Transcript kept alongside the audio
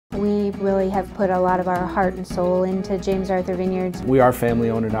really have put a lot of our heart and soul into James Arthur Vineyards. We are family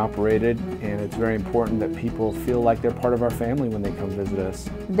owned and operated, and it's very important that people feel like they're part of our family when they come visit us.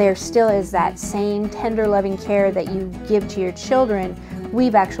 There still is that same tender, loving care that you give to your children,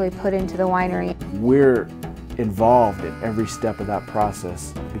 we've actually put into the winery. We're involved in every step of that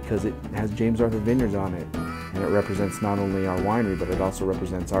process because it has James Arthur Vineyards on it, and it represents not only our winery, but it also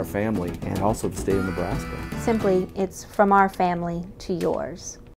represents our family and also the state of Nebraska. Simply, it's from our family to yours.